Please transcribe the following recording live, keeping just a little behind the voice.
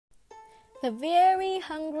The Very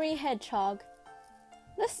Hungry Hedgehog.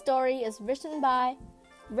 This story is written by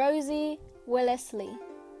Rosie Willis-Lee.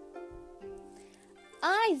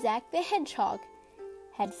 Isaac the Hedgehog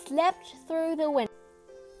had slept through the winter,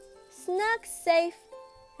 snug, safe,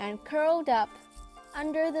 and curled up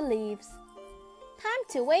under the leaves. "Time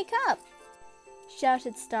to wake up,"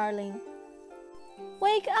 shouted Starling.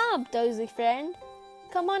 "Wake up, dozy friend.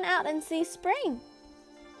 Come on out and see spring."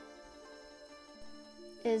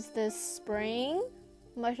 "Is this spring?"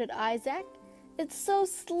 muttered Isaac. "It's so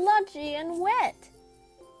sludgy and wet."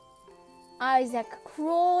 Isaac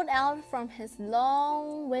crawled out from his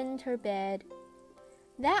long winter bed.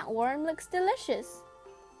 "That worm looks delicious.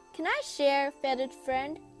 Can I share, feathered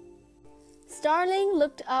friend?" Starling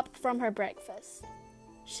looked up from her breakfast.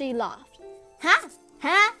 She laughed. "Ha,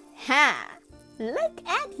 ha, ha! Look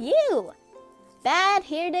at you! Bad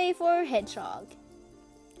hair day for a hedgehog."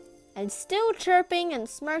 And still chirping and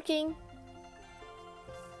smirking,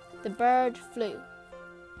 the bird flew.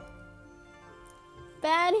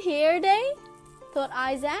 "Bad hair day?" thought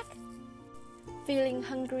Isaac, feeling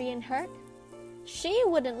hungry and hurt. She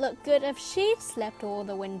wouldn't look good if she'd slept all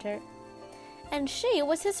the winter, and she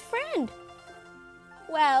was his friend.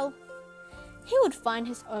 Well, he would find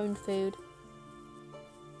his own food.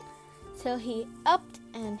 So he upped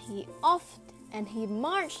and he offed and he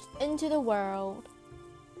marched into the world.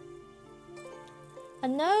 A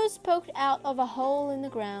nose poked out of a hole in the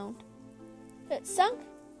ground. It sunk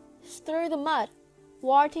through the mud,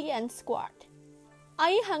 warty and squat. "Are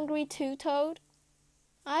you hungry too, Toad?"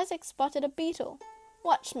 Isaac spotted a beetle.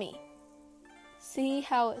 "Watch me. See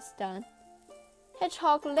how it's done."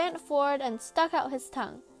 Hedgehog leant forward and stuck out his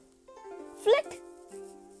tongue. Flick!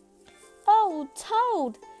 "Oh,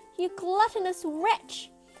 Toad, you gluttonous wretch!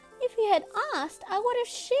 If you had asked, I would have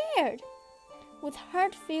shared." With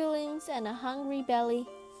hurt feelings and a hungry belly,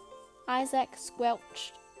 Isaac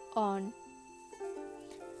squelched on.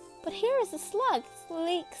 "But here is a slug,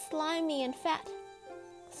 sleek, slimy, and fat.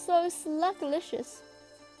 So sluglicious.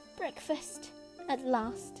 Breakfast, at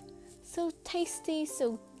last. So tasty,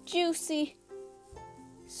 so juicy.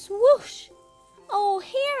 Swoosh! Oh,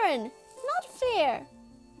 heron, not fair!"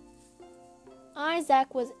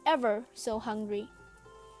 Isaac was ever so hungry.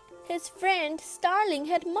 His friend Starling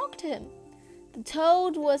had mocked him. The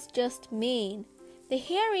toad was just mean. The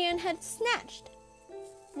heron had snatched.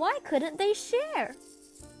 Why couldn't they share?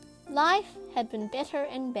 Life had been better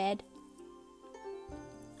in bed.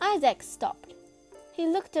 Isaac stopped. He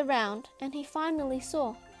looked around and he finally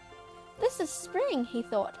saw. This is spring, he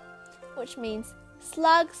thought, which means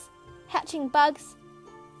slugs, hatching bugs,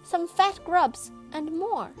 some fat grubs, and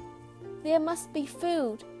more. There must be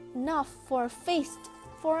food enough for a feast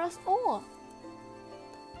for us all.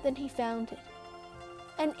 Then he found it.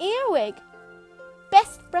 An earwig!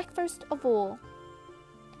 Best breakfast of all.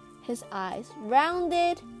 His eyes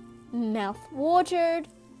rounded, mouth watered,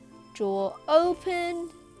 jaw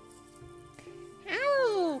opened.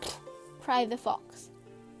 "Ow!" cried the fox.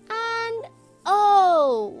 And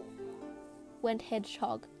 "oh!" went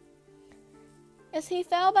Hedgehog. As he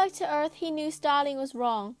fell back to earth, he knew Starling was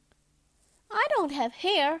wrong. "I don't have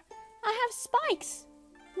hair, I have spikes.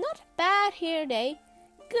 Not bad hair day,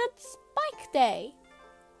 good spike day."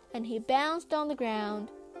 And he bounced on the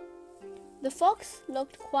ground. The fox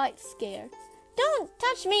looked quite scared. "Don't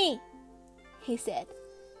touch me," he said.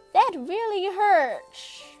 "That really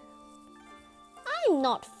hurts." "I'm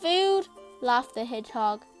not food," laughed the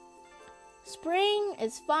hedgehog. "Spring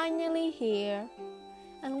is finally here,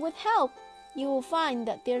 and with help you will find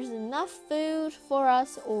that there's enough food for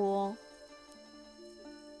us all."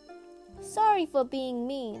 Sorry for being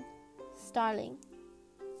mean, Starling.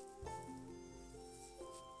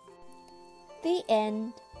 The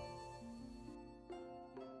end.